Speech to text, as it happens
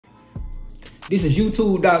This is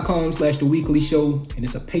youtube.com/theweeklysho, and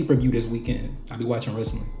it's a pay-per-view this weekend. I'll be watching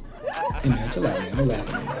wrestling. Hey man, chill out, man. Don't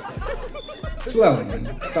laugh at me like that. Chill out,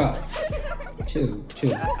 man. Stop. Chill.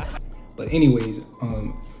 But anyways,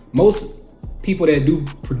 most people that do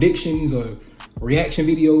predictions or reaction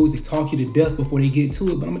videos, they talk you to death before they get to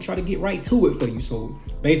it, but I'm gonna try to get right to it for you. So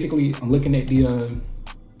basically, I'm looking at the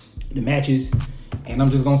matches, and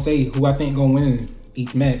I'm just gonna say who I think gonna win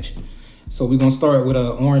each match. So we're gonna start with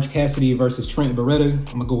Orange Cassidy versus Trent Beretta.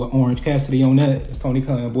 I'm gonna go with Orange Cassidy on that. It's Tony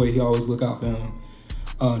Khan, boy, he always look out for him.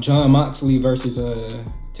 John Moxley versus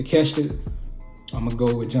Takeshita. I'm gonna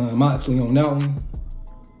go with John Moxley on that one.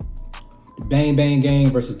 The Bang Bang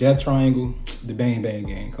Gang versus Death Triangle. The Bang Bang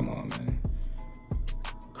Gang, come on, man.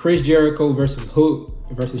 Chris Jericho versus Hook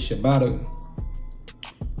versus Shibata.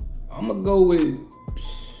 I'm gonna go with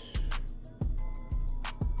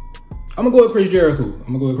Chris Jericho. I'm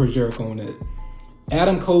gonna go with Chris Jericho on that.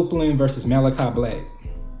 Adam Copeland versus Malachi Black.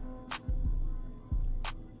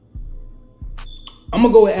 I'm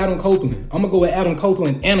gonna go with Adam Copeland. I'm gonna go with Adam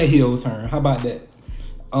Copeland and a heel turn. How about that?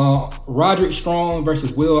 Roderick Strong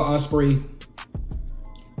versus Will Ospreay.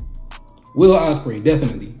 Will Ospreay,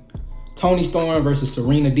 definitely. Tony Storm versus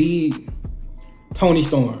Serena Deeb. Tony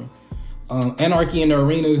Storm. Anarchy in the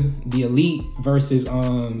Arena, The Elite versus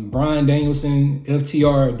Bryan Danielson,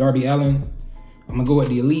 FTR, Darby Allin. I'm gonna go with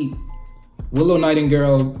The Elite. Willow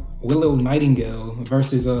Nightingale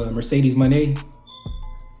versus Mercedes Moné.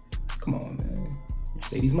 Come on, man.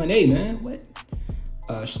 Mercedes Moné, man. What?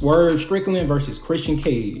 Swerve Strickland versus Christian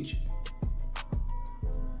Cage.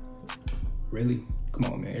 Really? Come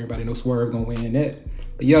on, man. Everybody knows Swerve gonna win that.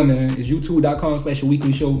 But yeah, man, it's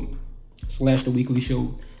youtube.com/theweeklysho.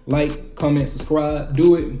 Like, comment, subscribe.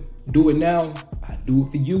 Do it now. I do it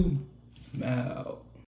for you. Now.